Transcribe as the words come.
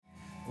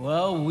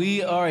Well,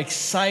 we are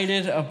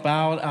excited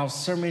about our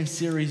sermon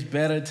series,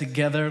 Better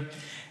Together,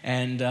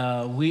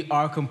 and we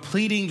are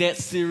completing that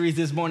series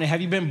this morning. Have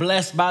you been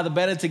blessed by the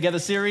Better Together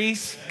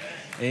series?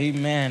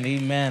 Amen,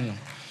 amen.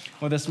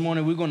 Well, this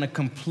morning we're going to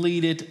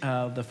complete it.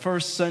 The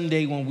first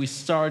Sunday when we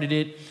started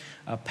it,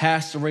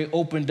 Pastor Ray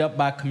opened up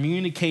by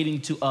communicating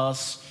to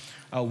us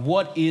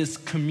what is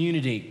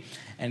community.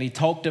 And he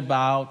talked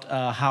about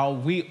how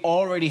we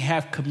already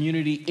have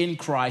community in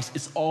Christ.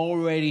 It's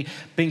already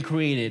been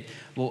created.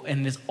 Well,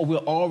 and we're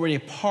already a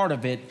part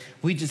of it.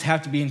 We just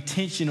have to be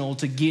intentional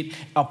to get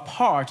a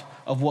part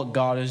of what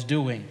God is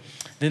doing.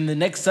 Then the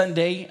next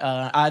Sunday,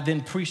 I then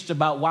preached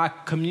about why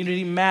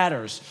community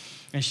matters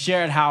and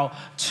shared how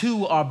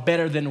two are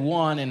better than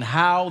one, and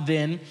how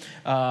then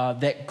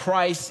that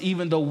Christ,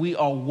 even though we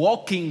are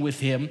walking with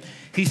him,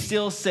 he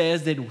still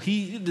says that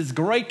it is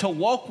great to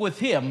walk with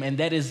him, and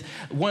that is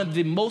one of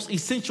the most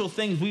essential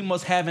things we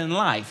must have in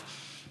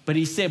life. But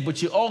he said,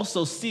 but you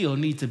also still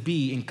need to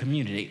be in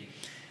community.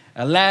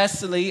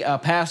 Lastly,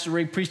 Pastor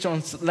Ray preached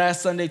on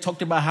last Sunday,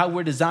 talked about how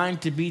we're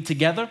designed to be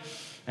together.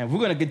 And we're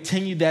going to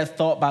continue that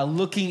thought by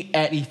looking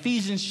at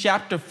Ephesians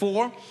chapter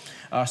 4,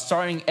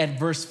 starting at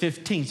verse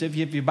 15. So if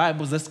you have your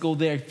Bibles, let's go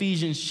there.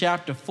 Ephesians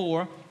chapter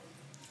 4,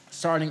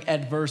 starting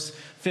at verse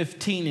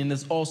 15, and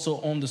it's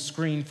also on the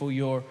screen for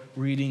your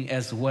reading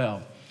as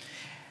well.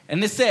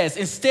 And it says,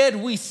 instead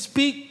we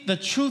speak the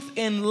truth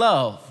in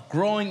love,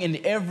 growing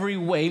in every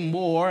way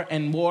more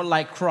and more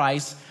like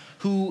Christ,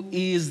 who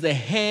is the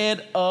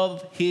head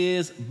of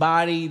his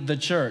body, the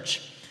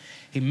church.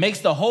 He makes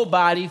the whole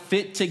body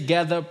fit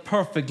together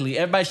perfectly.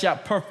 Everybody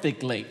shout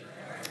perfectly.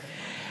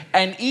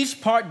 And each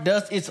part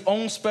does its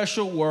own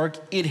special work.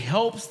 It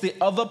helps the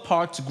other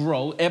parts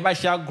grow. Everybody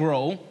shout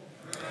grow.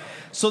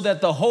 So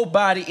that the whole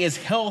body is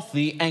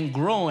healthy and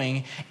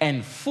growing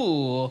and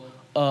full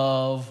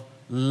of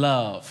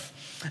love.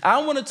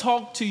 I want to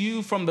talk to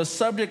you from the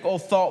subject or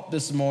thought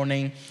this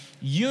morning,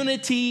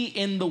 unity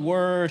in the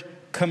word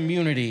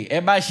community.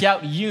 Everybody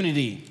shout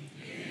unity.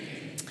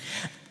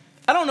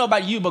 I don't know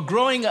about you, but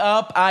growing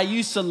up, I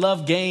used to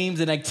love games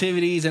and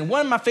activities. And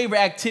one of my favorite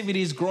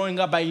activities growing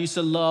up I used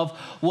to love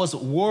was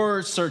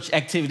word search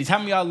activities. How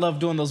many of y'all love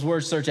doing those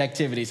word search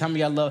activities? How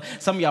many of y'all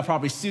some of y'all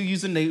probably still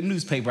using the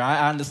newspaper.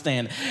 I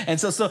understand.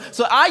 And so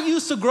I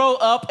used to grow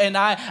up, and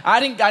I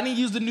didn't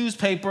use the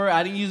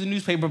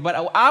newspaper.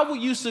 But I would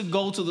used to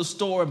go to the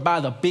store and buy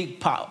the big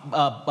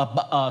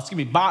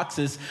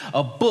boxes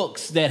of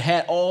books that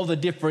had all the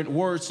different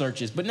word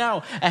searches. But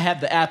now I have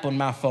the app on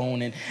my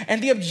phone,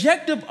 and the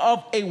objective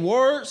of a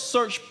word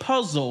search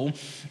puzzle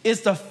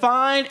is to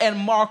find and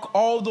mark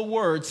all the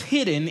words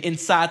hidden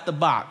inside the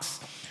box.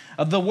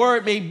 The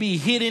word may be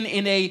hidden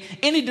in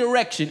any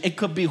direction. It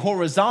could be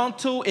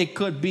horizontal, it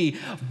could be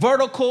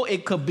vertical,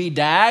 it could be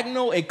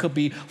diagonal, it could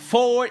be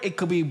forward, it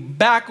could be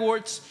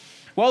backwards.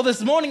 Well,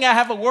 this morning I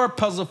have a word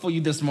puzzle for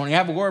you this morning. I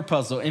have a word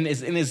puzzle, and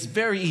it's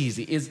very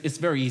easy. It's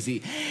very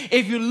easy.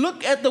 If you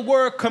look at the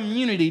word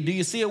community, do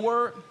you see a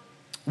word?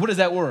 What is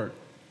that word?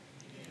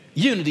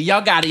 Unity.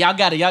 Y'all got it. Y'all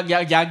got an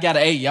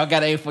A. Y'all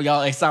got an A for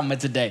y'all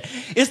assignment today.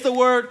 It's the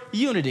word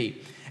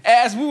unity.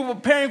 As we were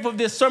preparing for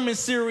this sermon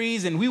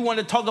series and we want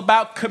to talk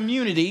about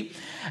community,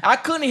 I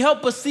couldn't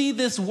help but see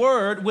this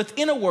word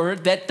within a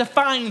word that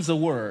defines a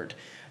word.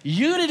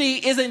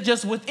 Unity isn't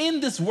just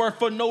within this word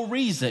for no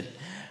reason.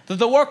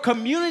 The word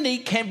community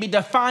can be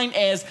defined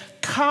as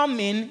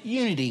common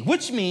unity,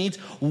 which means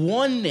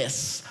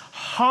oneness,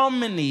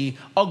 harmony,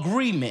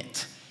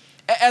 agreement.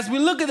 As we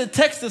look at the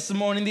text this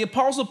morning, the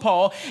Apostle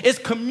Paul is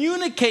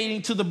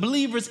communicating to the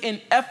believers in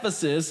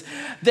Ephesus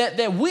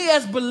that we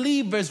as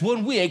believers,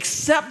 when we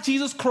accept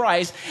Jesus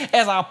Christ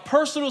as our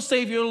personal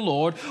Savior and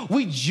Lord,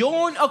 we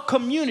join a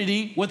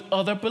community with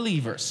other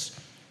believers.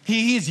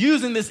 He's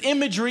using this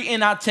imagery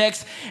in our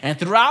text and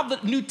throughout the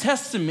New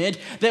Testament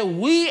that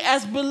we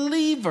as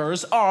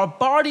believers are a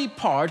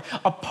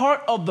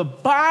part of the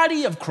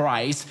body of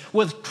Christ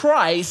with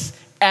Christ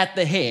at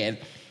the head.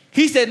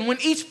 He said when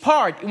each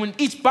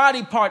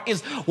body part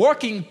is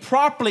working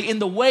properly in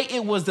the way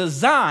it was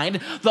designed,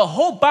 the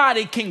whole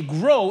body can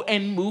grow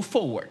and move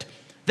forward.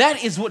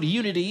 That is what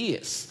unity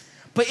is.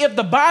 But if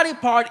the body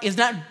part is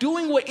not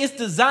doing what it's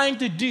designed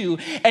to do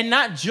and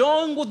not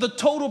joining with the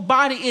total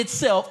body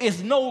itself,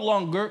 it's no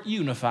longer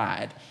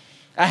unified.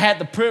 I had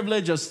the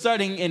privilege of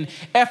studying in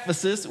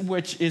Ephesus,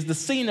 which is the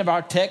scene of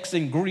our text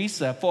in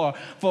Greece, for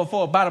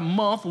about a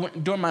month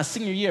during my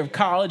senior year of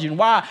college. And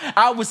while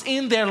I was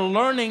in there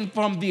learning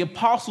from the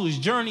apostles'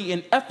 journey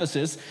in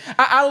Ephesus,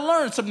 I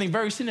learned something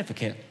very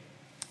significant.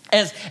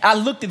 As I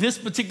looked at this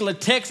particular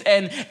text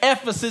and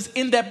Ephesus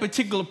in that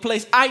particular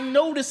place, I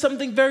noticed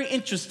something very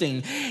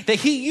interesting, that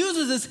he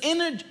uses this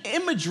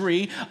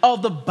imagery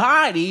of the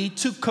body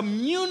to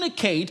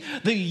communicate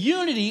the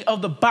unity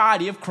of the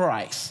body of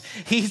Christ.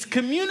 He's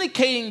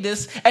communicating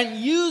this and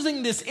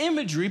using this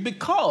imagery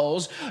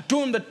because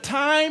during the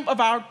time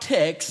of our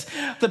text,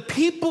 the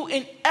people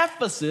in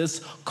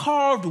Ephesus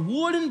carved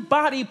wooden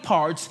body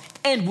parts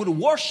and would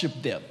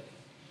worship them.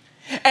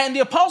 And the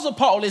Apostle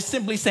Paul is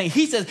simply saying,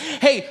 he says,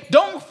 hey,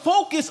 don't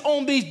focus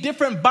on these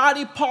different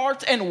body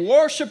parts and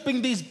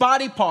worshiping these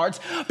body parts,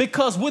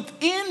 because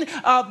within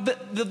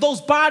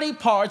those body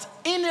parts,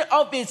 in and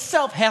of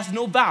itself has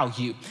no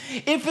value.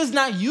 If it's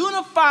not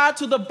unified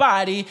to the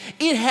body,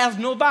 it has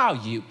no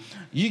value.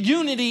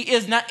 Unity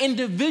is not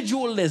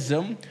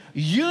individualism.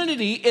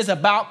 Unity is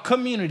about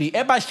community.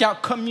 Everybody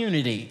shout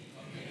community.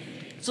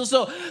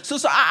 So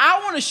I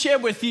want to share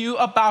with you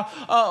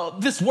about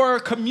this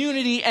word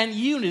community and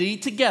unity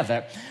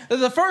together.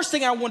 The first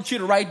thing I want you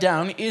to write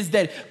down is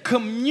that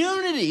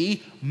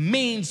community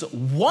means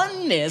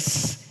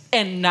oneness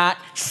and not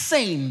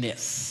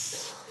sameness.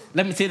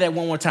 Let me say that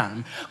one more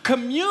time.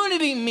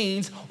 Community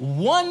means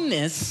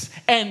oneness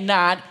and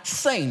not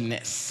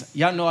sameness.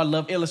 Y'all know I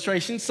love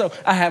illustrations, so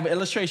I have an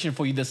illustration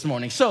for you this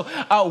morning. So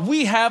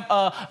we have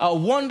a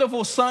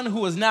wonderful son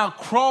who is now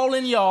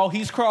crawling, y'all.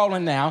 He's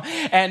crawling now,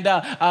 and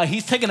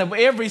he's taking up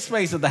every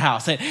space of the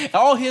house and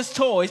all his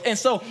toys. And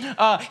so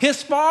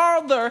his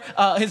father,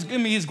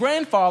 his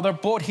grandfather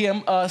bought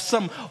him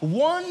some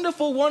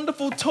wonderful,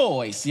 wonderful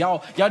toys.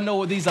 Y'all know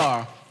what these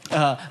are.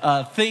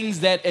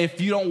 Things that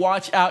if you don't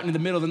watch out in the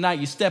middle of the night,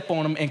 you step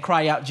on them and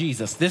cry out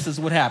Jesus. This is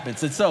what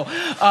happens. And so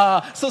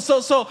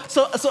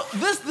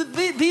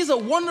these are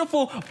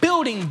wonderful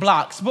building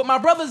blocks. But my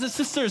brothers and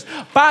sisters,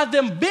 by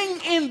them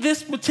being in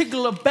this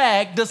particular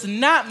bag does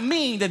not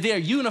mean that they're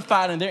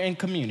unified and they're in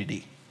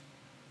community.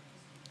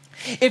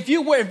 If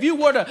you were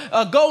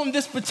to go in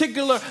this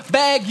particular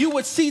bag, you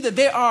would see that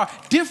there are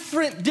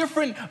different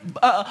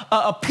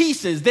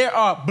pieces. There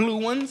are blue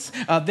ones,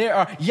 there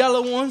are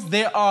yellow ones,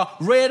 there are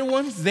red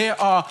ones, there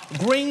are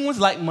green ones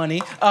like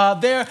money.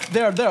 There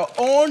are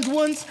orange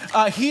ones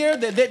here.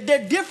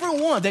 They're different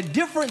ones. They're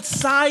different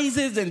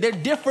sizes and they're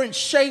different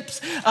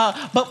shapes.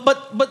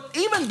 But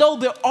even though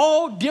they're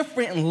all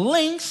different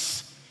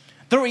lengths,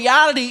 the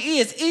reality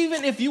is,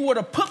 even if you were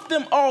to put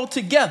them all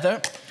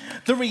together,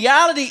 the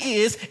reality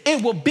is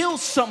it will build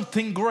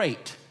something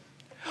great.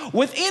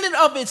 Within and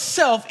of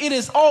itself, it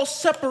is all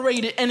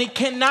separated and it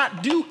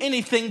cannot do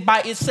anything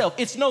by itself.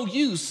 It's no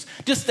use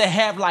just to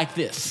have like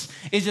this.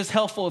 It's just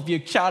helpful if your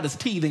child is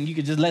teething, you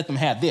can just let them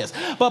have this.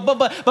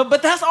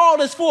 But that's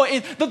all it's for.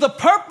 The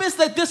purpose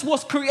that this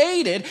was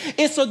created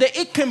is so that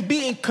it can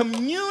be in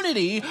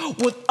community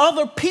with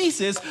other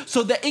pieces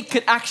so that it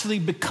could actually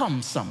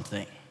become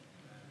something.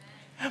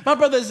 My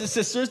brothers and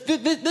sisters,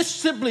 this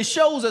simply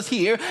shows us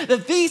here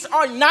that these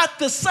are not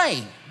the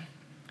same,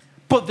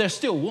 but they're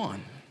still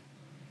one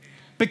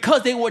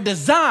because they were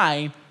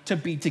designed to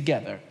be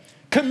together.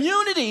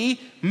 Community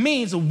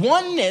means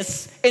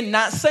oneness and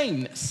not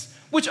sameness,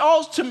 which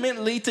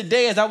ultimately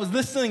today, as I was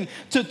listening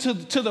to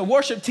the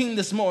worship team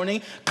this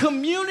morning,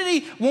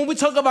 community, when we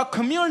talk about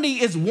community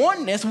is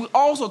oneness, we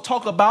also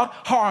talk about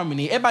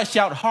harmony. Everybody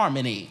shout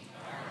harmony.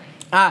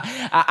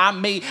 I've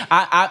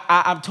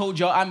told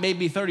y'all I may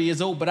be 30 years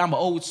old, but I'm an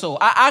old soul.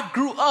 I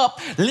grew up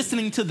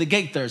listening to the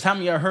Gaithers. How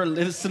many of you heard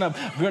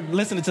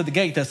listening to the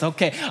Gaithers?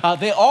 Okay.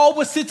 They all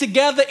would sit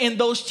together in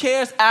those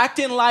chairs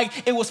acting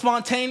like it was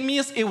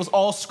spontaneous. It was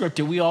all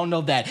scripted. We all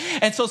know that.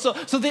 And so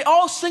they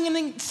all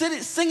singing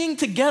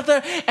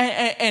together,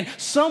 and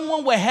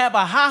someone would have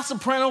a high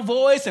soprano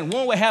voice and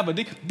one would have a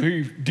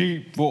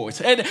deep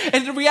voice. And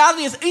the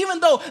reality is,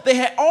 even though they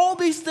had all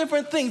these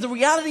different things, the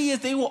reality is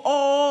they were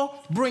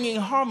all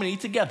bringing harmony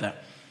together.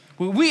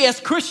 We as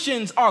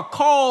Christians are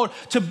called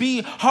to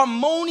be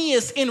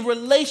harmonious in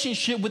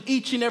relationship with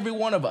each and every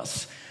one of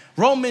us.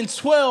 Romans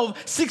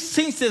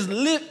 12:16 says,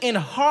 live in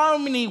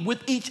harmony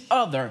with each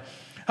other.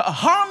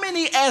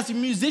 Harmony, as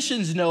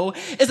musicians know,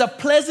 is a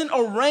pleasant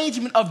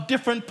arrangement of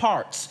different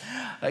parts.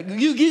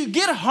 You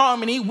get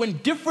harmony when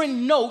different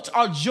notes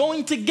are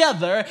joined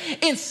together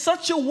in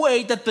such a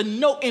way that the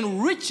note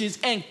enriches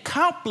and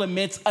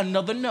complements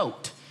another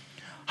note.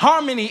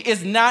 Harmony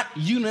is not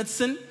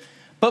unison.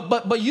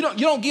 But you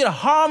don't get a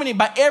harmony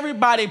by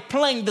everybody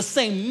playing the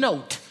same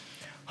note.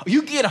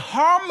 You get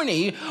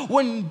harmony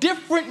when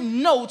different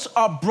notes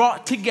are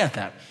brought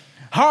together.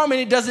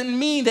 Harmony doesn't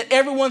mean that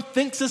everyone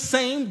thinks the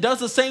same,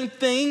 does the same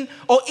thing,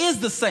 or is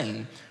the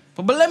same.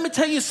 But let me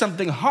tell you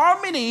something.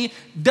 Harmony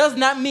does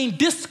not mean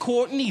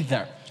discord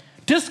neither.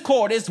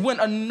 Discord is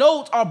when a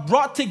note are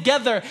brought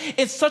together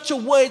in such a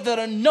way that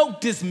a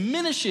note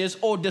diminishes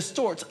or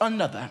distorts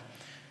another.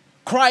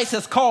 Christ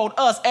has called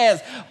us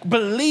as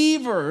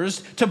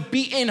believers to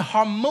be in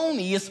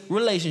harmonious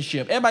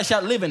relationship. Everybody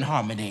shout, live in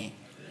harmony.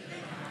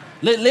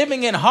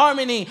 Living in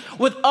harmony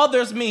with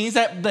others means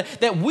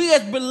that we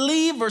as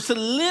believers to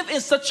live in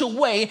such a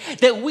way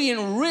that we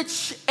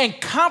enrich and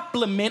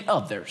complement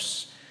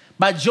others.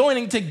 By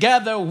joining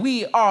together,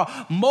 we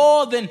are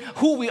more than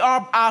who we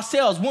are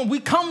ourselves. When we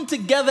come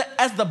together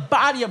as the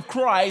body of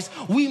Christ,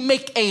 we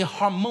make a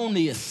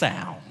harmonious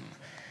sound.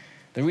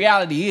 The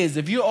reality is,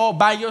 if you're all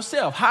by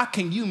yourself, how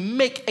can you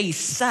make a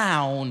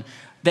sound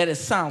that it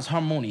sounds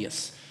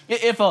harmonious?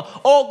 If an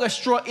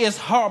orchestra is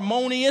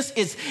harmonious,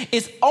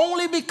 it's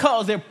only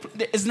because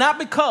it's not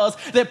because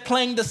they're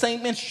playing the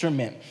same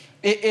instrument.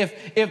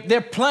 If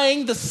they're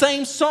playing the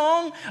same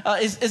song,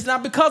 it's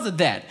not because of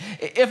that.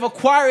 If a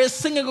choir is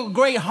singing a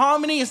great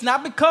harmony, it's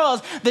not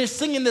because they're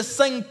singing the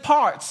same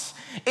parts.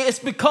 It's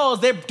because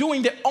they're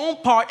doing their own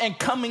part and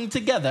coming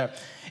together.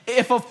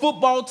 If a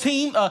football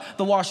team,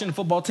 the Washington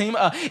football team,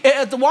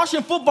 if the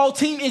Washington football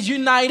team is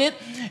united,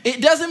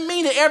 it doesn't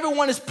mean that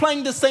everyone is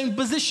playing the same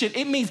position.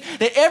 It means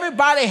that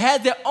everybody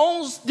has their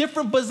own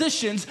different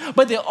positions,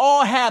 but they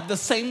all have the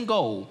same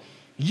goal.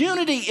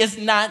 Unity is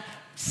not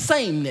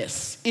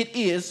sameness. It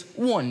is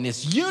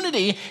oneness.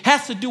 Unity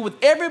has to do with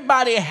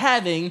everybody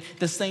having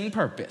the same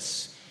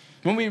purpose.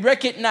 When we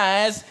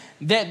recognize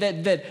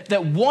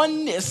that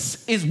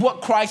oneness is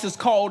what Christ has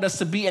called us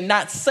to be and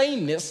not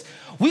sameness,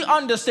 we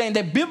understand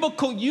that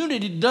biblical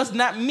unity does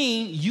not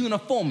mean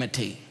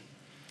uniformity.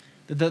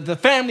 The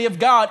family of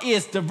God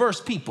is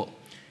diverse people,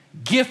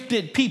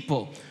 gifted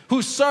people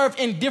who serve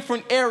in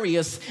different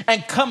areas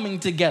and coming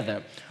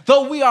together.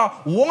 Though we are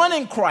one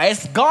in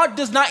Christ, God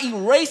does not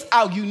erase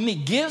our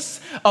unique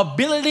gifts,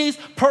 abilities,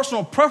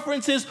 personal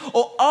preferences,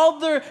 or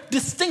other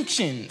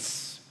distinctions.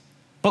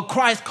 But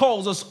Christ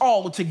calls us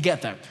all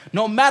together.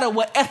 No matter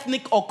what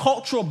ethnic or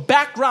cultural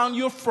background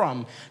you're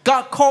from,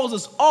 God calls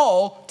us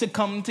all to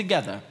come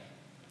together.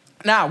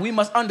 Now, we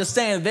must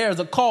understand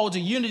there's a call to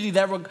unity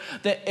that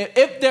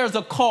if there's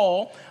a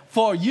call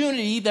for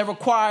unity that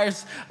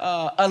requires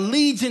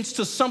allegiance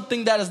to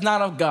something that is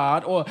not of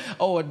God,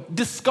 or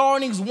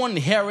discarding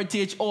one's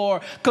heritage, or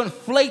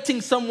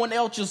conflating someone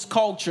else's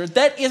culture,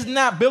 that is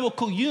not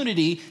biblical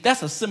unity.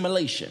 That's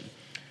assimilation.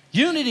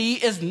 Unity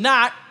is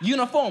not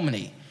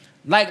uniformity.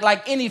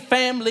 Like any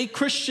family,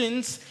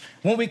 Christians,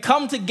 when we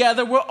come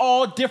together, we're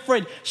all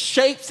different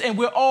shapes and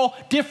we're all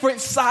different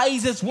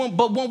sizes.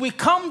 But when we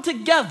come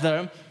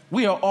together,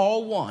 we are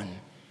all one.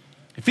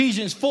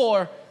 Ephesians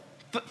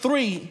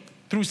 4:3-6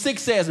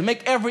 says,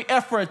 make every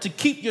effort to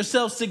keep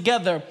yourselves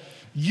together,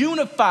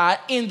 unified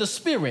in the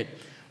Spirit,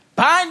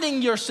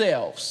 binding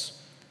yourselves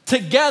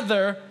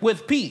together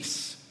with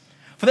peace.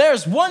 For there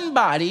is one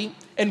body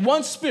and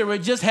one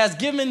Spirit, just has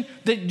been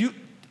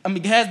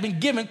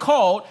given,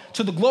 called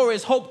to the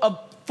glorious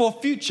hope for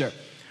future.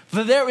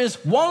 For there is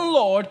one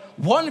Lord,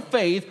 one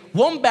faith,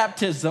 one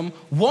baptism,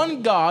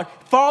 one God,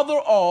 Father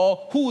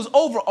all, who is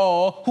over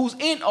all, who's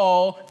in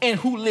all, and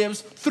who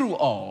lives through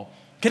all.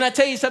 Can I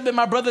tell you something,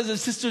 my brothers and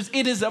sisters?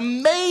 It is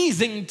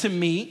amazing to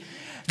me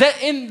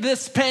that in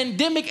this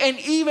pandemic and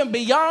even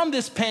beyond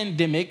this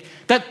pandemic,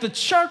 that the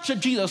Church of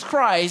Jesus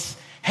Christ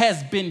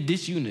has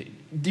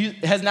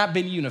not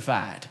been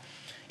unified.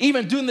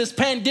 Even during this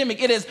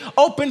pandemic, it has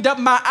opened up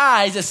my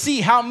eyes to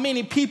see how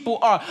many people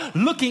are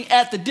looking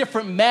at the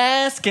different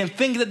masks and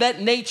things of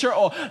that nature,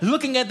 or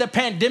looking at the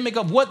pandemic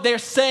of what they're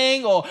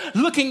saying, or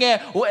looking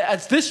at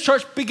this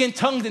church speaks in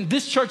tongues and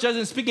this church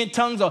doesn't speak in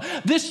tongues, or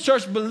this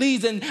church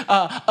believes in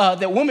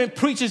that women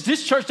preachers,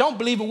 this church don't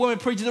believe in women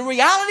preachers. The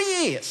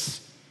reality is,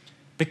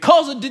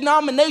 because of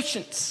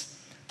denominations,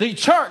 the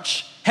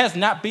church has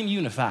not been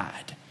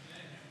unified.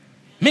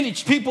 Many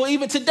people,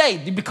 even today,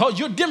 because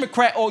you're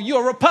Democrat or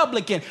you're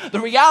Republican, the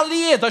reality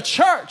is the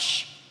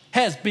church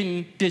has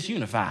been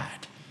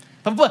disunified.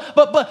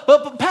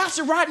 But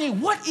Pastor Rodney,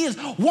 what is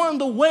one of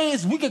the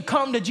ways we could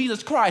come to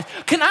Jesus Christ?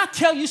 Can I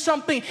tell you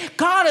something?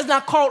 God has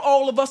not called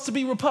all of us to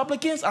be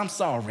Republicans. I'm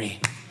sorry.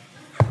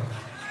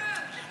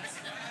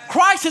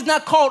 Christ has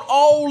not called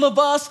all of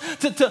us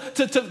to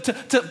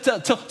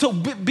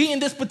be in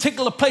this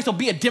particular place or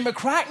be a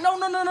Democrat.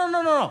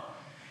 No.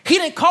 He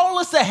didn't call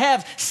us to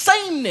have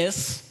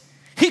sameness.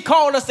 He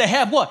called us to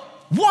have what?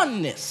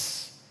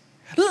 Oneness.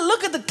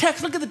 Look at the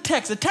text.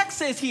 The text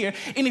says here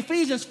in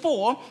Ephesians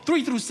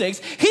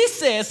 4:3-6, he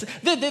says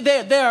that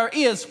there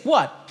is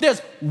what? There's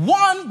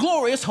one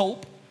glorious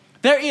hope.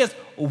 There is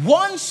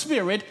one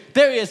Spirit.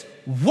 There is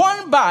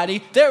one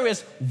body. There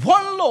is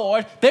one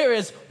Lord. There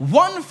is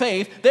one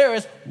faith. There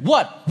is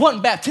what?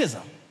 One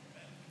baptism.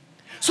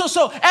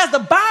 So as the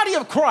body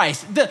of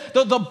Christ,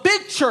 the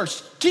big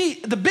church,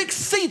 the big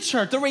C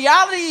church, the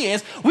reality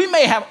is we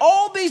may have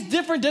all these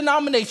different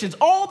denominations,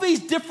 all these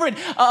different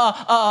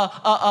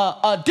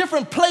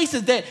different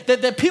places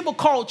that people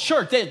call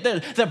church,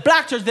 the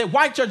black church, the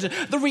white church.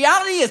 The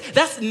reality is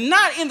that's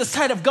not in the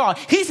sight of God.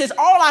 He says,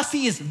 all I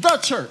see is the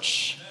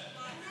church.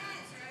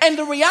 And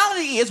the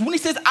reality is, when he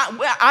says,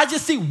 I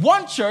just see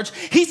one church,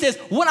 he says,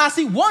 when I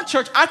see one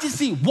church, I just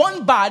see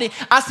one body,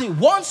 I see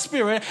one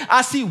Spirit,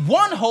 I see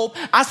one hope,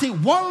 I see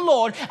one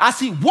Lord, I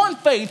see one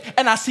faith,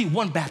 and I see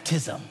one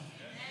baptism.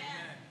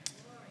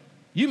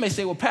 You may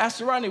say, well,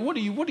 Pastor Rodney, what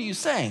are you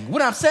saying?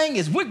 What I'm saying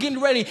is we're getting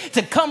ready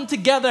to come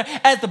together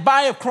as the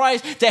body of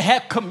Christ to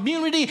have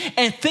community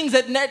and things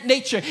of that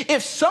nature.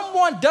 If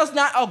someone does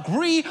not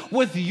agree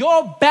with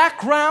your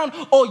background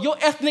or your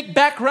ethnic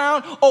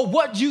background or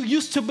what you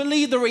used to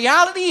believe, the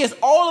reality is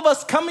all of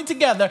us coming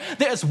together,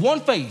 there's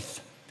one faith,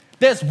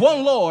 there's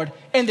one Lord,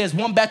 and there's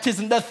one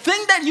baptism. The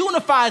thing that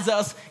unifies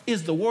us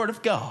is the Word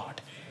of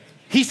God.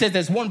 He said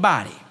there's one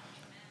body.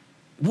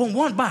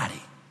 One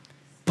body.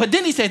 But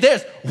then he said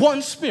there's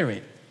one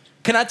Spirit.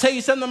 Can I tell you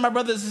something, my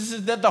brothers and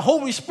sisters, that the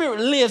Holy Spirit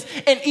lives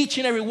in each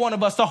and every one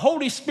of us. The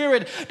Holy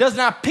Spirit does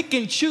not pick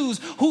and choose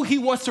who he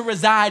wants to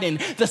reside in.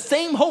 The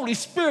same Holy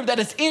Spirit that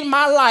is in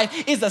my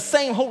life is the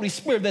same Holy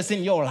Spirit that's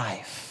in your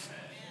life.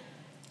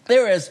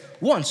 There is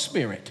one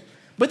Spirit.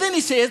 But then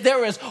he says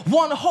there is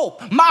one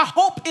hope. My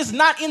hope is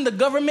not in the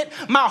government.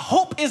 My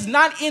hope is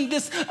not in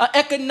this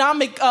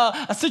economic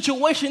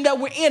situation that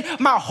we're in.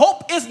 My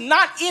hope is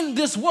not in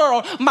this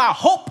world. My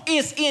hope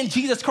is in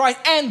Jesus Christ.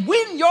 And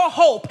when your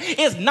hope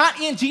is not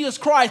in Jesus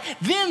Christ,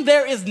 then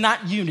there is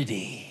not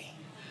unity.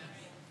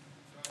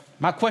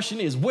 My question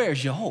is,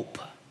 where's your hope?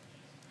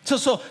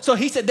 So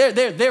he said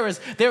there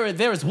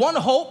is one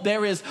hope,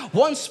 there is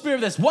one Spirit,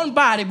 there's one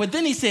body, but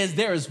then he says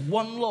there is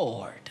one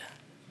Lord.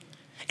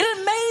 It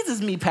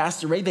amazes me,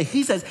 Pastor Ray, that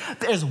he says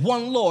there's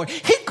one Lord.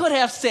 He could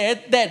have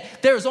said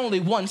that there's only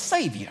one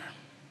Savior.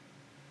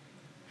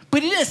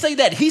 But he didn't say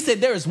that. He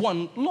said there is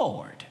one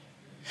Lord.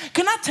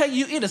 Can I tell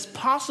you, it is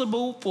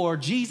possible for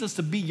Jesus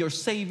to be your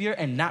Savior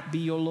and not be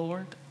your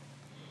Lord?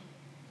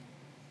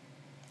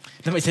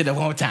 Let me say that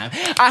one more time.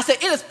 I said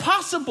it is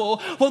possible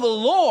for the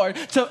Lord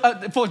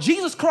for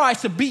Jesus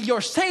Christ to be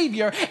your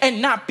Savior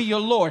and not be your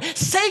Lord.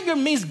 Savior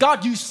means,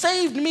 God, you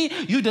saved me,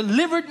 you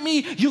delivered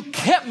me, you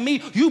kept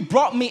me, you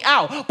brought me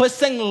out. But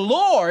saying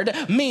Lord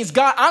means,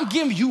 God, I'm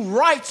giving you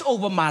rights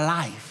over my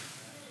life.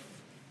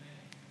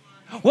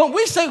 When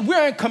we say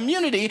we're in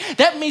community,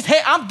 that means,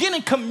 hey, I'm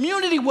getting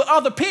community with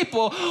other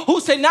people who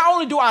say, not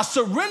only do I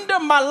surrender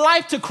my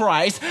life to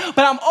Christ, but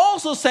I'm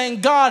also saying,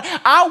 God,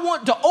 I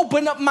want to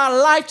open up my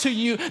life to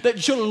you,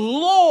 that you're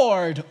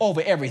Lord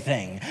over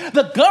everything.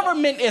 The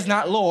government is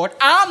not Lord.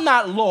 I'm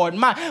not Lord.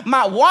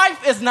 My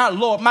wife is not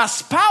Lord. My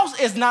spouse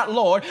is not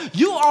Lord.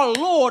 You are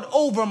Lord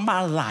over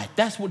my life.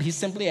 That's what he's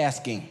simply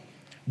asking.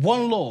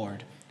 One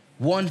Lord,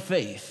 one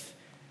faith.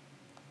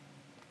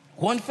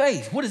 One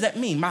faith. What does that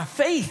mean? My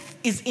faith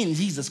is in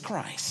Jesus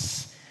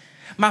Christ.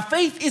 My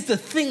faith is the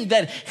thing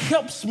that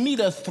helps me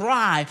to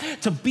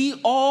thrive, to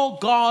be all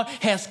God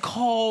has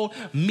called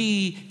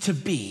me to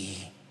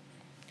be.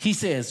 He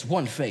says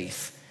one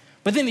faith.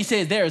 But then he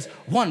says there's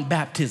one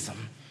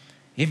baptism.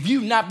 If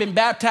you've not been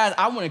baptized,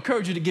 I want to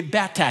encourage you to get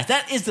baptized.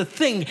 That is the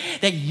thing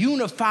that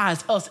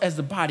unifies us as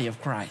the body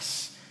of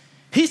Christ.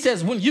 He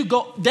says when you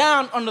go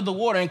down under the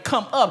water and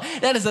come up,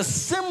 that is a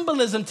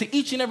symbolism to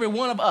each and every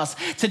one of us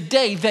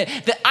today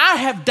that I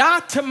have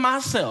died to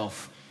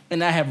myself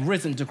and I have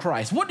risen to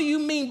Christ. What do you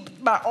mean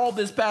by all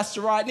this,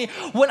 Pastor Rodney?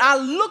 When I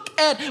look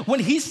at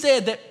when he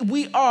said that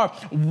we are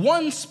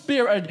one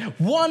Spirit,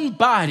 one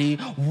body,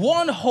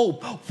 one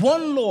hope,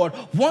 one Lord,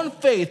 one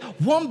faith,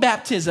 one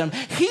baptism,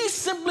 he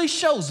simply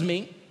shows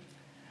me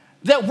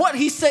that what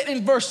he said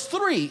in verse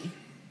 3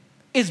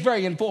 is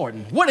very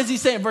important. What does he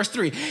say in verse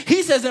 3?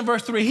 He says in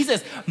verse 3, he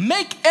says,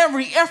 make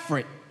every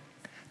effort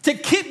to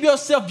keep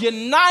yourself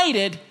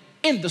united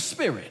in the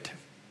Spirit.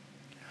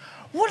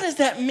 What does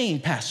that mean,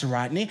 Pastor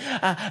Rodney? In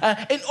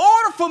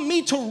order for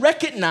me to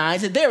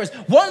recognize that there is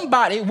one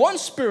body, one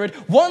Spirit,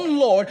 one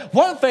Lord,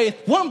 one faith,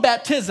 one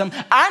baptism,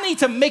 I need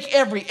to make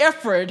every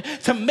effort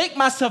to make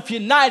myself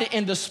united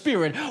in the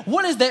Spirit.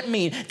 What does that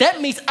mean?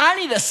 That means I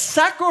need to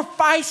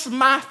sacrifice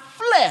my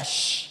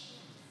flesh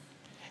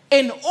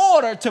in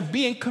order to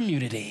be in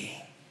community.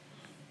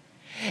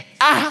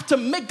 I have to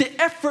make the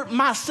effort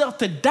myself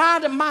to die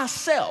to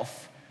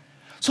myself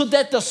so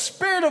that the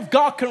Spirit of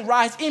God can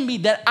rise in me,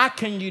 that I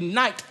can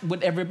unite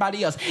with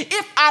everybody else.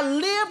 If I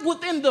live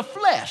within the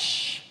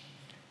flesh,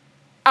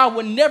 I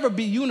will never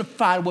be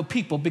unified with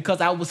people because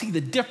I will see the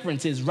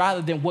differences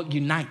rather than what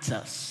unites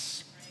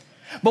us.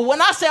 But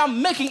when I say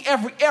I'm making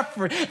every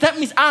effort, that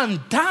means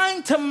I'm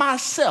dying to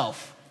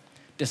myself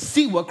to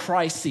see what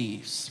Christ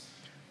sees.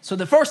 So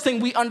the first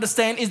thing we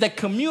understand is that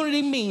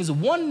community means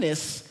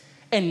oneness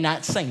and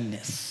not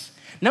sameness.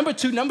 Number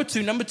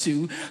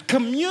two,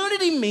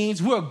 community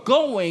means we're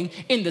going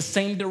in the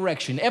same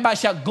direction. Everybody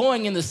shout,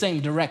 going in the same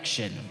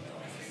direction.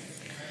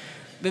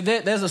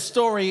 There's a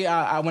story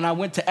when I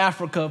went to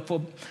Africa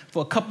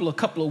for a couple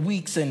of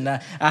weeks, and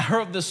I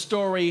heard this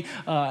story,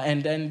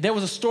 and there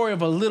was a story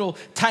of a little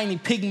tiny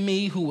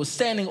pygmy who was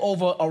standing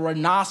over a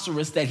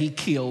rhinoceros that he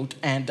killed,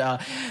 and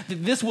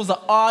this was an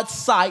odd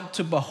sight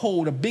to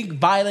behold, a big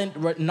violent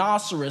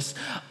rhinoceros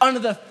under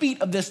the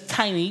feet of this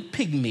tiny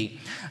pygmy.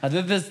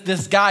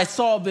 This guy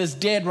saw this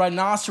dead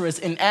rhinoceros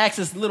and asked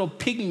this little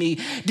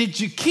pygmy, "Did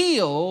you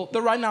kill the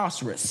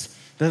rhinoceros?"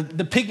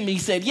 The pygmy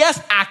said,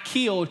 "Yes, I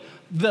killed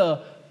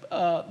the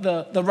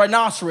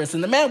rhinoceros."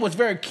 And the man was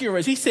very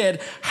curious. He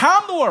said,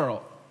 "How in the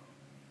world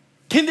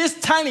can this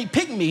tiny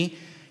pygmy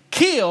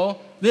kill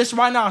this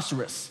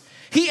rhinoceros?"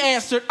 He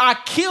answered, "I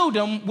killed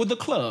him with a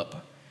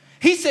club."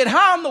 He said,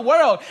 "How in the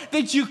world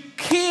did you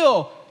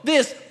kill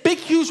this big,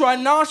 huge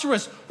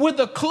rhinoceros with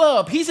a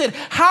club?" He said,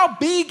 "How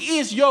big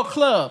is your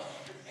club?"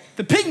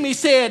 The pygmy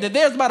said that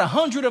there's about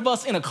 100 of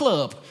us in a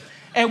club,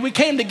 and we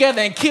came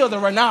together and killed the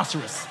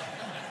rhinoceros.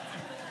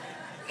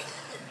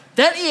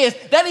 That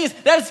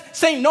is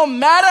saying no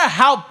matter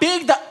how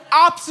big the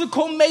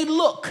obstacle may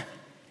look,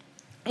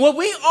 When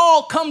we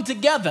all come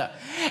together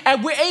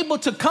and we're able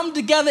to come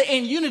together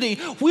in unity,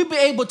 we'll be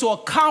able to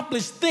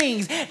accomplish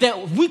things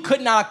that we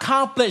could not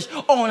accomplish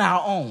on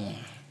our own.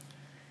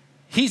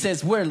 He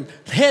says we're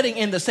heading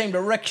in the same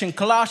direction.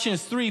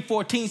 Colossians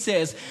 3:14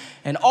 says,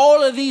 and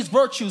all of these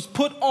virtues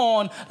put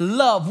on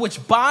love,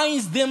 which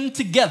binds them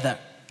together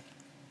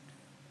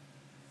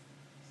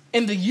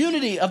in the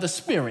unity of the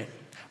Spirit,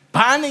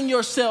 binding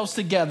yourselves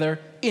together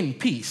in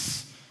peace.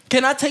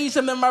 Can I tell you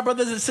something, my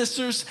brothers and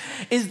sisters,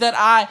 is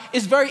that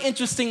it's very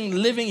interesting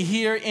living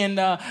here in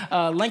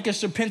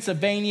Lancaster,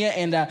 Pennsylvania,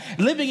 and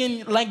living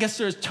in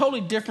Lancaster is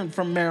totally different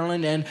from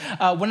Maryland. And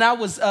when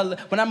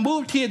I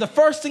moved here, the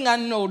first thing I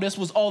noticed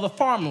was all the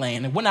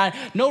farmland. And when I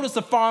noticed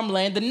the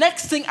farmland, the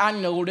next thing I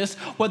noticed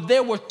was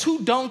there were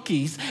 2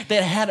 donkeys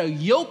that had a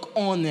yoke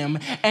on them,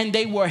 and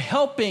they were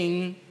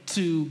helping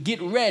to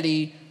get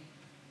ready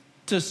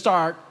to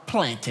start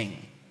planting.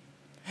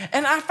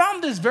 And I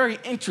found this very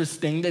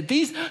interesting that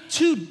these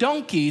 2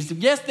 donkeys,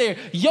 yes, they're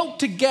yoked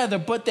together,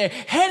 but they're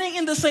heading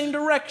in the same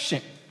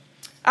direction.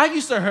 I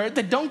used to hear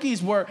that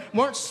donkeys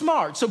weren't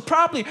smart. So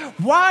probably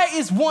why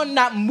is one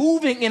not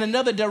moving in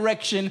another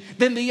direction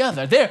than the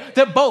other?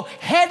 They're both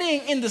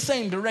heading in the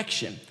same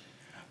direction.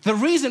 The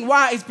reason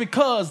why is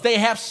because they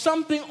have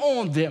something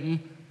on them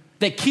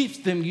that keeps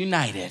them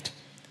united.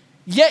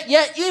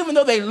 Yet even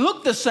though they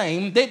look the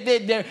same, they're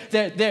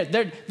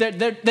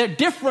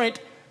different,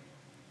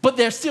 but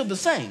they're still the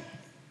same.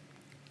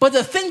 But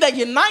the thing that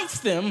unites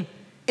them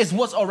is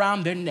what's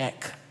around their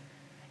neck.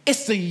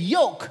 It's the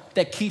yoke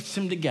that keeps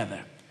them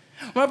together.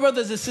 My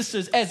brothers and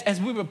sisters, as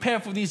we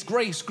prepare for these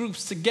grace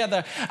groups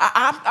together,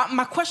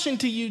 my question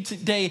to you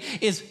today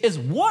is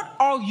what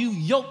are you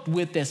yoked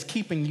with that's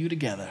keeping you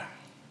together?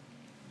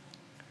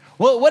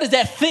 Well, what is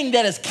that thing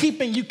that is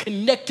keeping you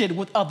connected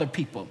with other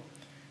people?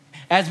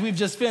 As we've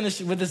just finished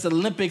with this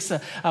Olympics,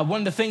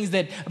 one of the things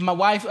that my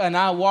wife and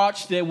I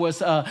watched, there was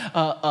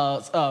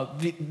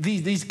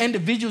these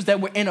individuals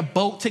that were in a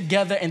boat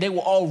together, and they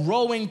were all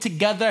rowing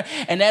together.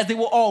 And as they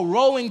were all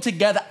rowing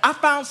together, I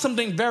found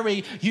something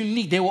very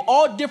unique. They were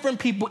all different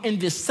people in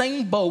this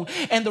same boat,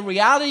 and the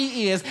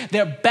reality is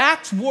their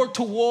backs were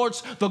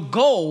towards the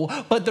goal.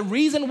 But the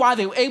reason why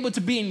they were able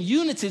to be in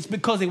unity is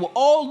because they were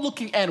all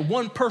looking at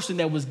one person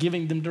that was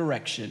giving them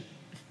direction.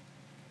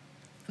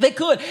 They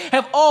could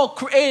have all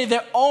created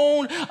their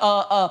own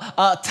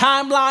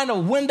timeline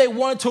of when they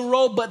wanted to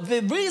row, but the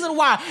reason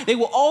why they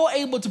were all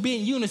able to be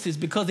in unison is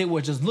because they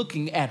were just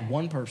looking at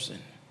one person.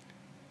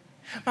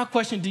 My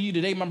question to you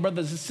today, my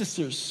brothers and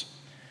sisters,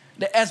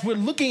 that as we're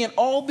looking at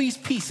all these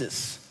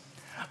pieces,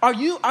 are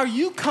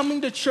you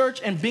coming to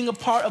church and being a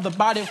part of the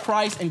body of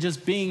Christ and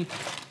just being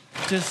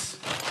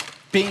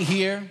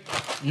here,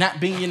 not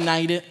being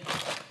united?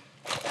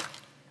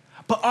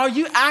 But are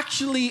you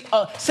actually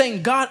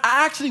saying, God,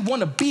 I actually want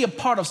to be a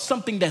part of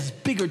something that's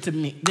bigger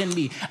than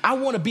me. I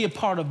want to be a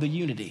part of the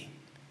unity.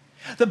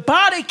 The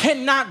body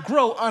cannot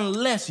grow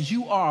unless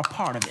you are a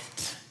part of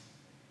it.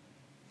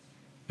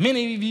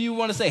 Many of you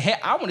want to say, hey,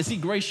 I want to see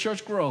Grace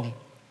Church grow.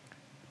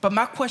 But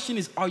my question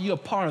is, are you a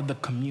part of the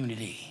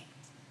community?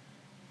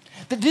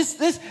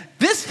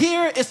 This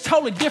here is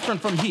totally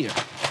different from here.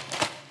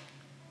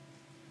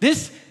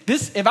 This,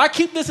 if I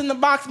keep this in the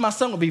box, my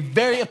son will be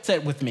very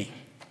upset with me.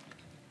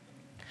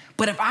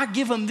 But if I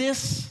give him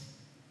this,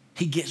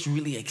 he gets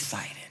really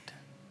excited.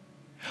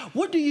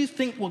 What do you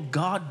think what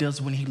God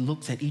does when he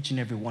looks at each and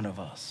every one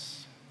of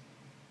us?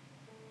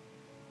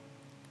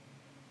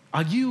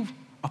 Are you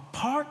a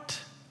part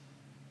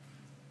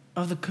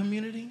of the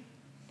community?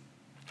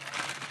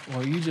 Or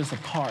are you just a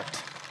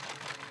part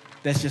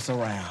that's just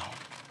around?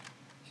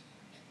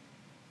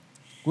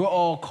 We're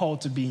all called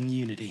to be in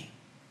unity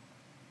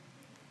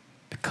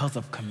because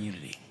of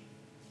community.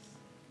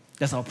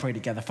 Let's all pray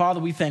together. Father,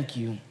 we thank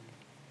you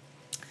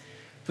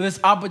for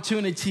this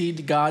opportunity,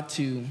 God,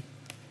 to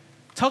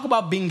talk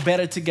about being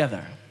better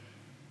together.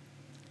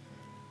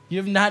 You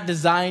have not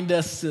designed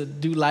us to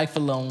do life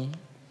alone.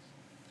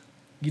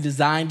 You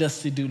designed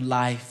us to do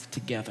life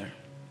together.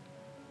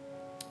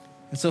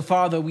 And so,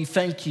 Father, we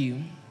thank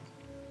you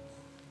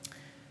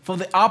for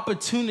the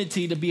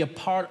opportunity to be a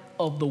part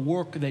of the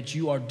work that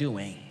you are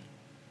doing.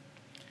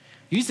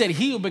 You said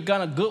he who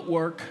begun a good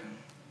work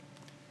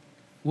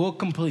will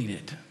complete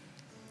it.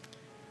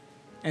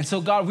 And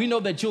so, God, we know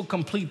that you'll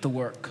complete the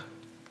work.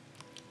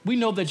 We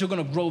know that you're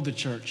going to grow the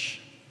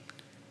church.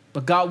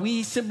 But, God,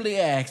 we simply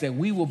ask that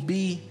we will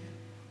be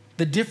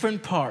the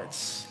different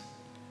parts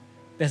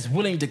that's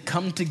willing to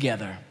come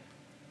together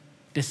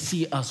to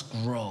see us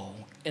grow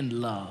in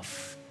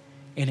love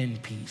and in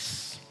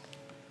peace.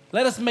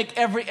 Let us make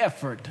every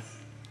effort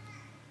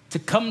to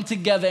come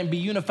together and be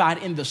unified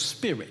in the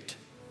Spirit,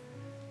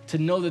 to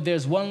know that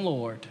there's one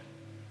Lord,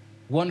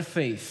 one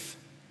faith,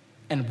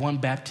 and one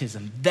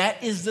baptism.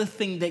 That is the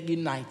thing that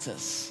unites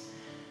us.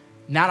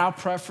 Not our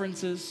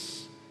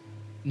preferences,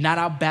 not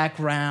our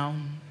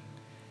background,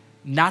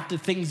 not the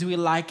things we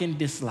like and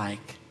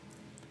dislike.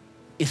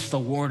 It's the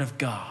Word of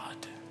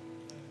God.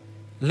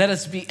 Let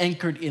us be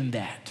anchored in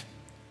that.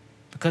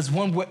 Because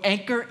when we're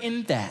anchored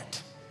in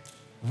that,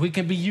 we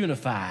can be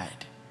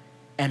unified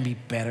and be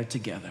better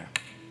together.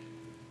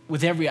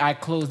 With every eye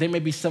closed, there may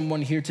be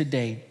someone here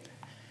today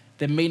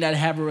that may not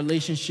have a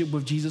relationship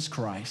with Jesus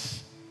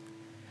Christ.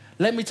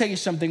 Let me tell you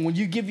something. When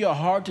you give your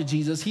heart to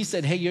Jesus, he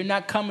said, hey, you're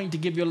not coming to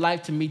give your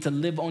life to me to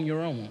live on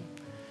your own.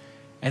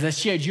 As I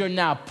shared, you're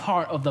now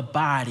part of the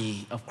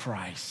body of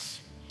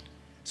Christ.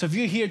 So if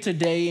you're here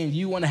today and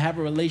you want to have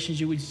a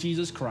relationship with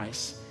Jesus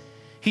Christ,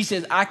 he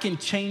says, I can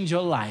change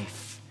your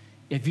life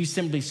if you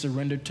simply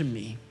surrender to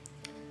me.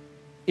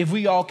 If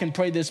we all can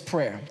pray this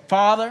prayer.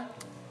 Father,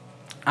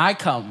 I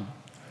come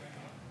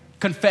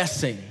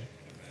confessing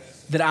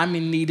that I'm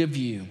in need of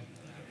you.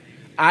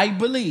 I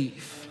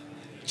believe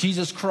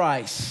Jesus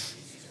Christ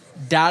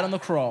died on the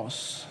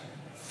cross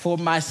for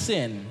my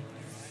sin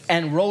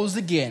and rose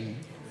again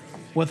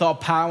with all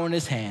power in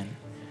his hand.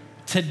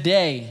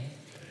 Today,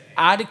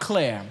 I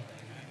declare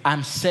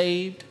I'm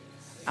saved,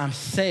 I'm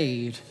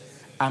saved,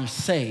 I'm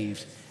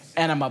saved,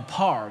 and I'm a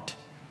part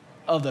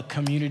of the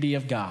community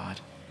of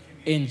God.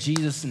 In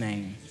Jesus'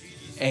 name,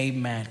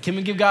 amen. Can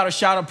we give God a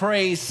shout of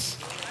praise?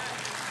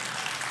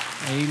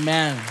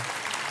 Amen.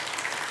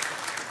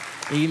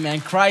 Amen.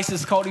 Christ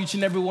has called each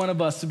and every one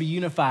of us to be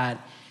unified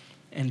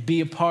and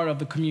be a part of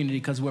the community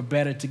because we're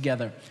better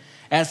together.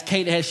 As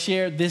Kate has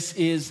shared, this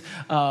is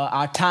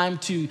our time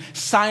to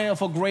sign up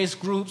for grace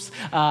groups.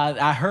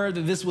 I heard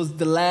that this was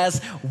the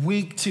last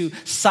week to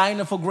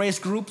sign up for grace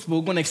groups.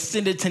 We're going to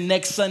extend it to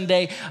next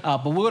Sunday,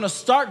 but we're going to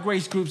start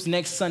grace groups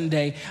next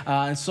Sunday.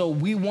 And so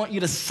we want you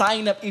to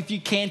sign up if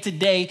you can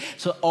today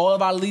so all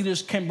of our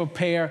leaders can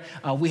prepare.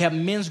 We have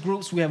men's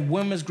groups, we have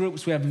women's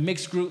groups, we have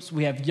mixed groups,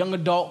 we have young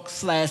adult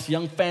 /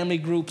 young family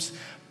groups.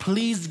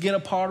 Please get a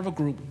part of a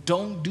group.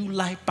 Don't do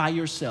life by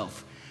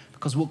yourself,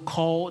 because we're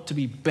called to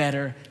be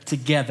better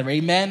together.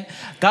 Amen.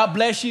 God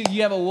bless you.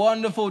 You have a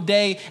wonderful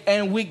day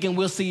and week, and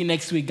we'll see you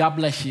next week. God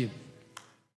bless you.